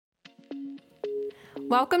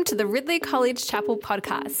Welcome to the Ridley College Chapel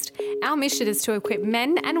podcast. Our mission is to equip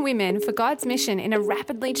men and women for God's mission in a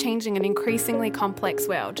rapidly changing and increasingly complex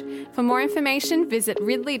world. For more information, visit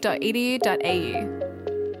ridley.edu.au.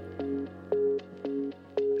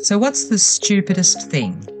 So what's the stupidest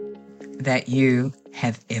thing that you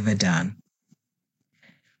have ever done?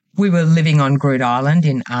 We were living on Groote Eylandt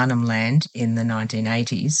in Arnhem Land in the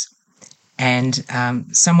 1980s, and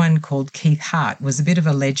someone called Keith Hart was a bit of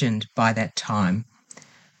a legend by that time.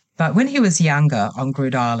 But when he was younger on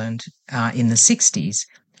Groote Eylandt in the 60s,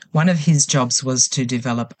 one of his jobs was to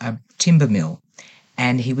develop a timber mill,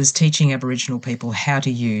 and he was teaching Aboriginal people how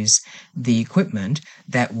to use the equipment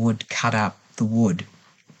that would cut up the wood.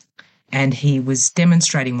 And he was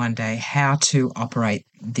demonstrating one day how to operate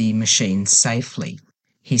the machine safely.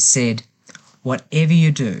 He said, "Whatever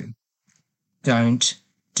you do, don't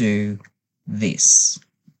do this."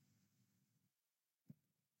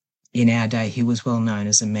 In our day, he was well known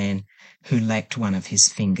as a man who lacked one of his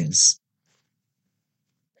fingers.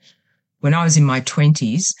 When I was in my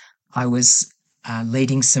 20s, I was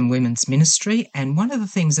leading some women's ministry, and one of the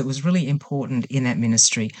things that was really important in that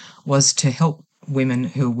ministry was to help women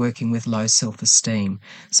who were working with low self-esteem.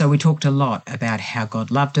 So we talked a lot about how God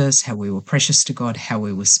loved us, how we were precious to God, how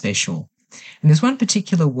we were special. And there's one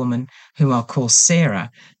particular woman who I'll call Sarah,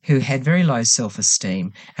 who had very low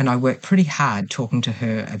self-esteem, and I worked pretty hard talking to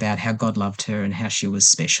her about how God loved her and how she was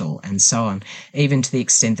special and so on, even to the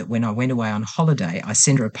extent that when I went away on holiday, I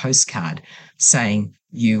sent her a postcard saying,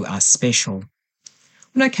 "You are special."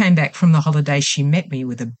 When I came back from the holiday, she met me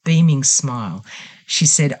with a beaming smile. She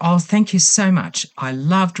said, "Oh, thank you so much. I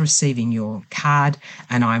loved receiving your card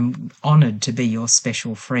and I'm honoured to be your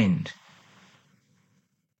special friend."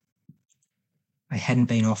 I hadn't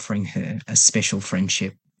been offering her a special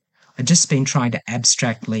friendship. I'd just been trying to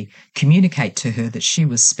abstractly communicate to her that she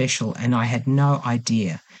was special, and I had no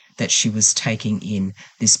idea that she was taking in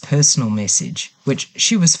this personal message, which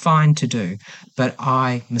she was fine to do, but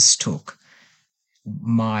I mistook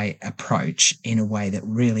my approach in a way that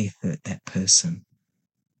really hurt that person.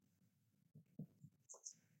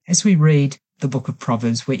 As we read the book of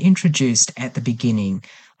Proverbs, we're introduced at the beginning.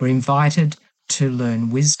 We're invited to learn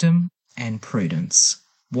wisdom and prudence,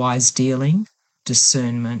 wise dealing,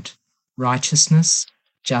 discernment, righteousness,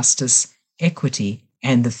 justice, equity,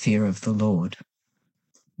 and the fear of the Lord.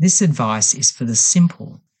 This advice is for the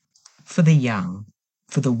simple, for the young,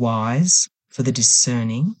 for the wise, for the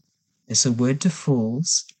discerning. There's a word to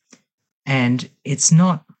fools, and it's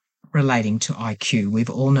not relating to IQ. We've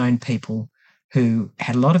all known people who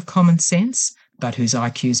had a lot of common sense, but whose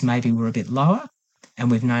IQs maybe were a bit lower,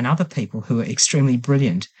 and we've known other people who are extremely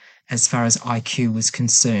brilliant as far as IQ was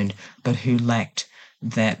concerned, but who lacked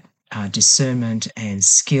that discernment and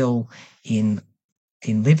skill in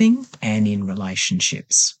living and in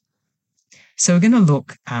relationships. So we're going to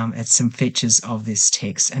look at some features of this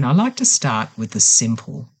text, and I like to start with the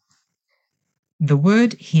simple. The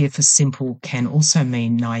word here for simple can also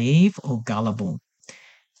mean naive or gullible,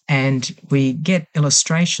 and we get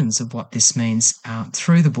illustrations of what this means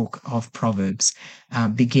through the book of Proverbs,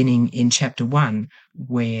 beginning in chapter 1,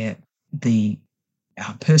 where the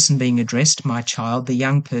person being addressed, my child, the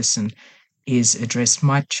young person is addressed,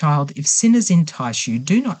 my child, if sinners entice you,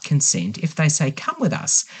 do not consent. If they say, come with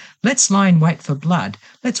us, let's lie in wait for blood,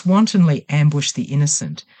 let's wantonly ambush the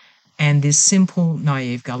innocent. And this simple,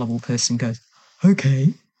 naive, gullible person goes,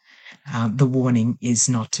 okay. The warning is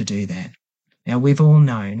not to do that. Now, we've all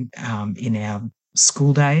known in our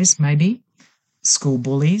school days, maybe, school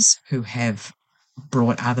bullies who have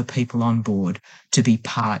brought other people on board to be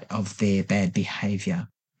part of their bad behaviour.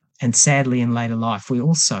 And sadly, in later life, we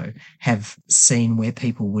also have seen where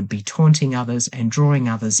people would be taunting others and drawing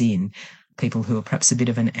others in, people who are perhaps a bit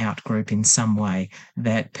of an out-group in some way,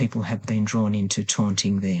 that people have been drawn into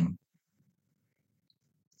taunting them.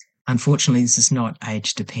 Unfortunately, this is not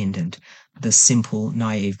age-dependent. The simple,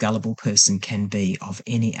 naive, gullible person can be of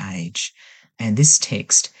any age. And this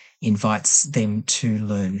text invites them to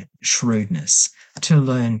learn shrewdness, to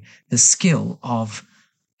learn the skill of,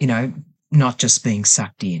 not just being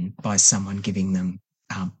sucked in by someone giving them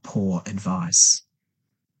poor advice.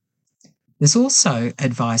 There's also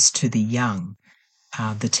advice to the young.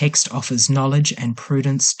 The text offers knowledge and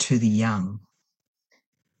prudence to the young.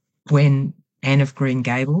 When Anne of Green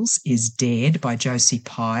Gables is dared by Josie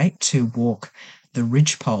Pye to walk the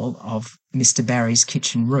ridgepole of Mr. Barry's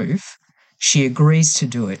kitchen roof, she agrees to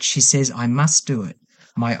do it. She says, I must do it.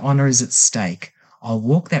 My honour is at stake. I'll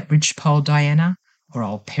walk that ridgepole, Diana, or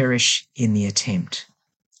I'll perish in the attempt.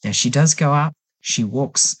 Now, she does go up She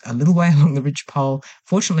walks a little way along the ridgepole.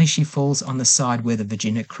 Fortunately, she falls on the side where the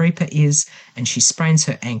Virginia creeper is, and she sprains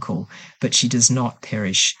her ankle, but she does not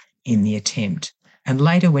perish in the attempt. And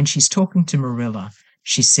later, when she's talking to Marilla,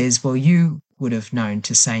 she says, well, you would have known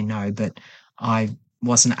to say no, but I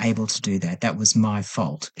wasn't able to do that. That was my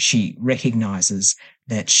fault. She recognizes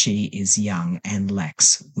that she is young and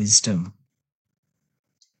lacks wisdom.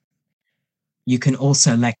 You can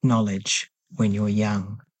also lack knowledge when you're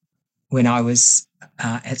young. When I was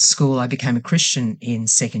at school, I became a Christian in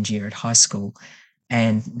second year at high school.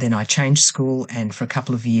 And then I changed school, and for a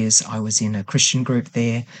couple of years, I was in a Christian group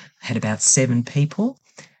there, had about 7 people.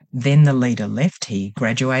 Then the leader left, he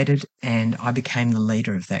graduated, and I became the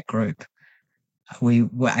leader of that group. We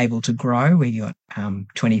were able to grow. We got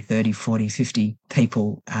 20, 30, 40, 50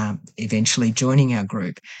 people eventually joining our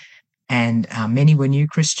group. And many were new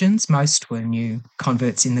Christians, most were new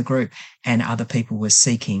converts in the group, and other people were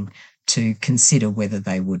seeking to consider whether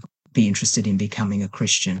they would be interested in becoming a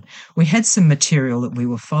Christian. We had some material that we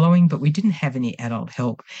were following, but we didn't have any adult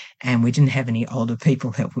help, and we didn't have any older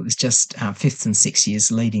people help. It was just 5th and 6th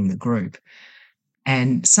years leading the group.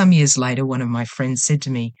 And some years later, one of my friends said to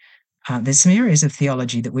me, there's some areas of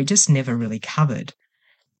theology that we just never really covered.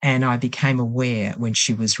 And I became aware when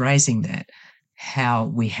she was raising that, how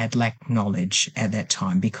we had lacked knowledge at that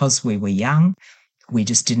time. Because we were young, we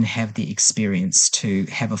just didn't have the experience to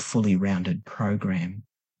have a fully rounded program.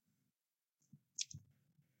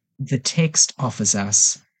 The text offers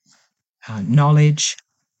us knowledge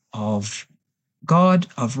of God,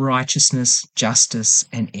 of righteousness, justice,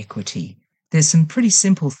 and equity. There's some pretty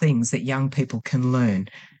simple things that young people can learn.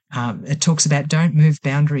 It talks about don't move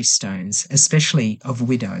boundary stones, especially of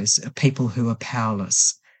widows, people who are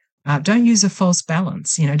powerless. Don't use a false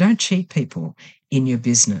balance. Don't cheat people in your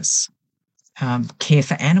business. Care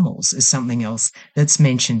for animals is something else that's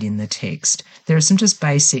mentioned in the text. There are some just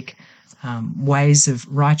basic ways of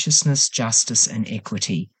righteousness, justice, and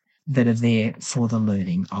equity that are there for the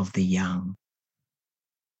learning of the young.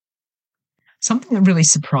 Something that really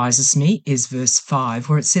surprises me is verse 5,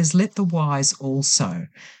 where it says, let the wise also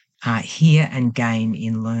hear and gain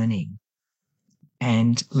in learning,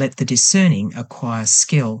 and let the discerning acquire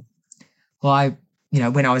skill. Well,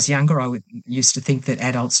 when I was younger, I used to think that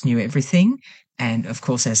adults knew everything. And of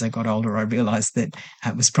course, as I got older, I realized that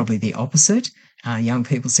it was probably the opposite. Young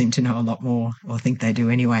people seem to know a lot more, or think they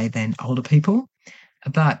do anyway, than older people.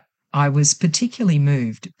 But I was particularly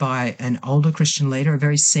moved by an older Christian leader, a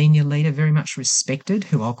very senior leader, very much respected,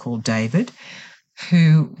 who I'll call David,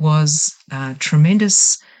 who was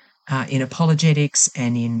tremendous in apologetics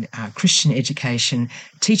and in Christian education,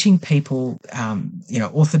 teaching people,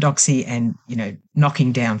 orthodoxy and,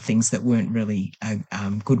 knocking down things that weren't really a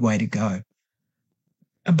good way to go.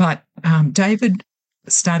 But David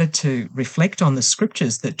started to reflect on the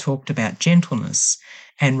scriptures that talked about gentleness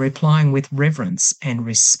and replying with reverence and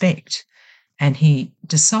respect. And he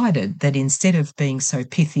decided that instead of being so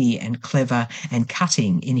pithy and clever and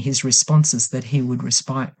cutting in his responses, that he would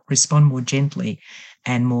respond more gently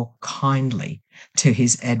and more kindly to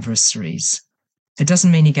his adversaries. It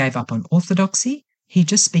doesn't mean he gave up on orthodoxy. He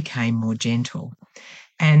just became more gentle.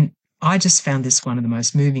 And I just found this one of the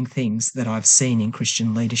most moving things that I've seen in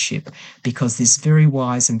Christian leadership, because this very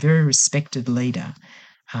wise and very respected leader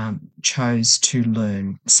chose to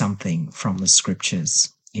learn something from the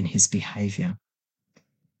scriptures in his behaviour.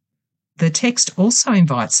 The text also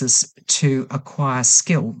invites us to acquire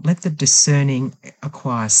skill. Let the discerning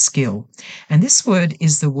acquire skill. And this word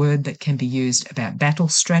is the word that can be used about battle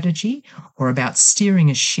strategy or about steering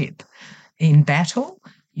a ship. In battle,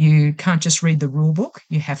 you can't just read the rule book.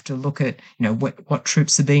 You have to look at, what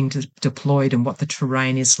troops are being deployed and what the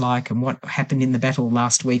terrain is like and what happened in the battle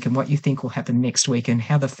last week and what you think will happen next week and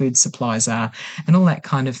how the food supplies are and all that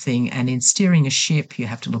kind of thing. And in steering a ship, you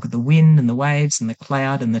have to look at the wind and the waves and the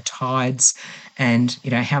cloud and the tides and,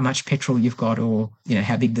 how much petrol you've got, or,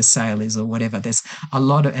 how big the sail is or whatever. There's a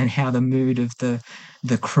lot of, and how the mood of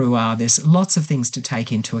the crew are. There's lots of things to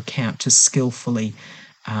take into account to skillfully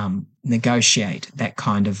negotiate that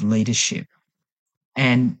kind of leadership.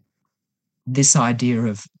 And this idea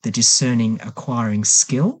of the discerning acquiring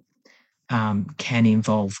skill can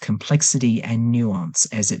involve complexity and nuance,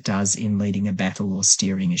 as it does in leading a battle or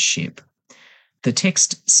steering a ship. The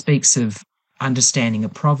text speaks of understanding a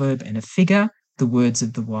proverb and a figure, the words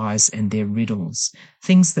of the wise and their riddles,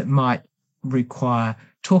 things that might require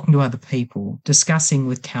talking to other people, discussing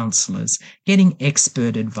with counsellors, getting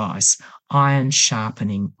expert advice, iron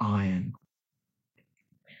sharpening iron.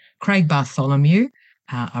 Craig Bartholomew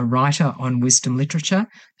a writer on wisdom literature,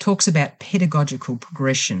 talks about pedagogical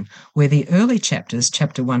progression, where the early chapters,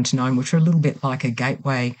 chapter 1 to 9, which are a little bit like a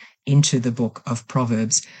gateway into the book of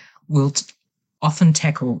Proverbs, will often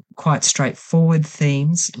tackle quite straightforward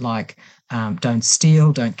themes like don't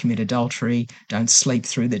steal, don't commit adultery, don't sleep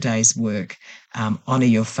through the day's work, honour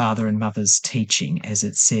your father and mother's teaching, as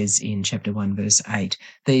it says in chapter 1, verse 8.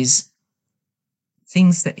 These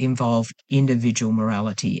things that involve individual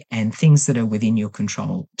morality and things that are within your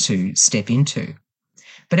control to step into.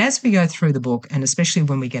 But as we go through the book, and especially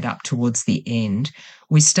when we get up towards the end,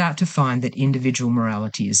 we start to find that individual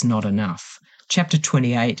morality is not enough. Chapter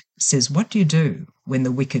 28 says, what do you do when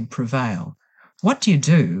the wicked prevail? What do you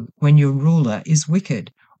do when your ruler is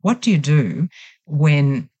wicked? What do you do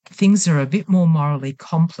when things are a bit more morally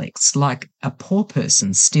complex, like a poor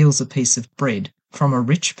person steals a piece of bread from a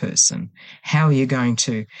rich person? How are you going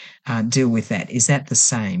to deal with that? Is that the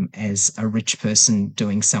same as a rich person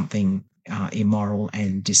doing something immoral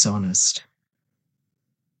and dishonest?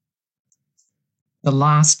 The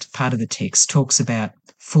last part of the text talks about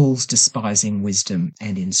fools despising wisdom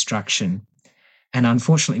and instruction. And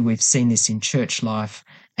unfortunately, we've seen this in church life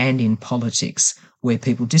and in politics, where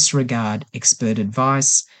people disregard expert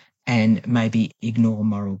advice and maybe ignore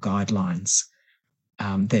moral guidelines.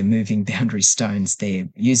 They're moving boundary stones, they're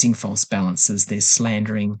using false balances, they're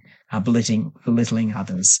slandering, belittling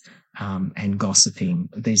others, and gossiping.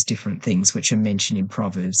 These different things which are mentioned in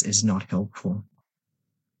Proverbs is not helpful.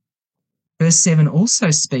 Verse 7 also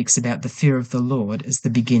speaks about the fear of the Lord as the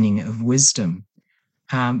beginning of wisdom.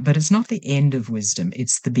 But it's not the end of wisdom,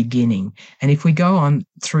 it's the beginning. And if we go on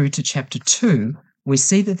through to chapter 2, we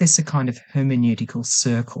see that there's a kind of hermeneutical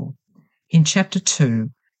circle. In chapter 2,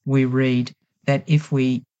 we read that if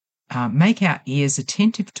we make our ears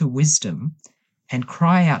attentive to wisdom and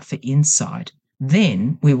cry out for insight,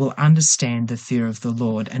 then we will understand the fear of the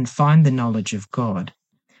Lord and find the knowledge of God.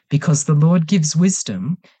 Because the Lord gives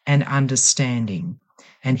wisdom and understanding,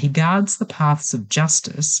 and he guards the paths of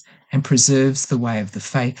justice and preserves the way of the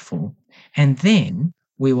faithful. And then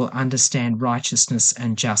we will understand righteousness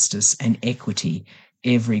and justice and equity,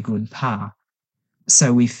 every good path.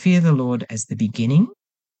 So we fear the Lord as the beginning,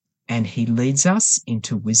 and he leads us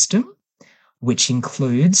into wisdom, which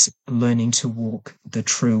includes learning to walk the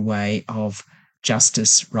true way of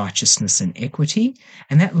justice, righteousness, and equity.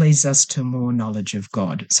 And that leads us to more knowledge of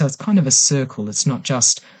God. So it's kind of a circle. It's not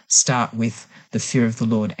just start with the fear of the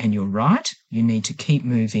Lord and you're right. You need to keep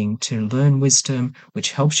moving to learn wisdom,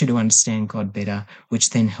 which helps you to understand God better, which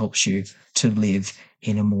then helps you to live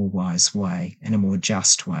in a more wise way, in a more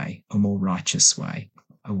just way, a more righteous way,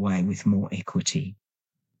 a way with more equity.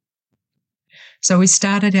 So we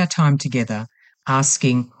started our time together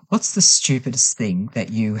asking, what's the stupidest thing that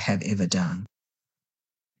you have ever done?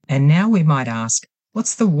 And now we might ask,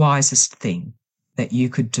 what's the wisest thing that you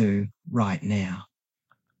could do right now?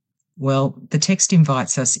 Well, the text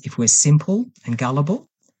invites us, if we're simple and gullible,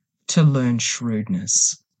 to learn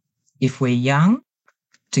shrewdness. If we're young,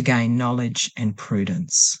 to gain knowledge and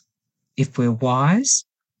prudence. If we're wise,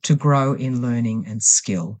 to grow in learning and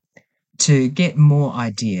skill, to get more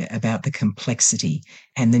idea about the complexity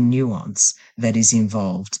and the nuance that is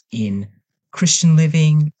involved in Christian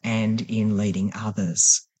living and in leading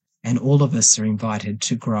others. And all of us are invited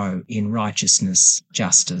to grow in righteousness,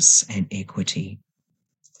 justice, and equity.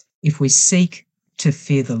 If we seek to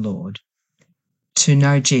fear the Lord, to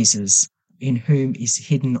know Jesus, in whom is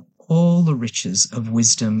hidden all the riches of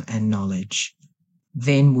wisdom and knowledge,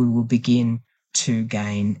 then we will begin to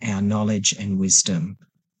gain our knowledge and wisdom,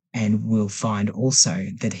 and we'll find also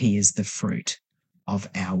that he is the fruit of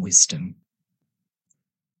our wisdom.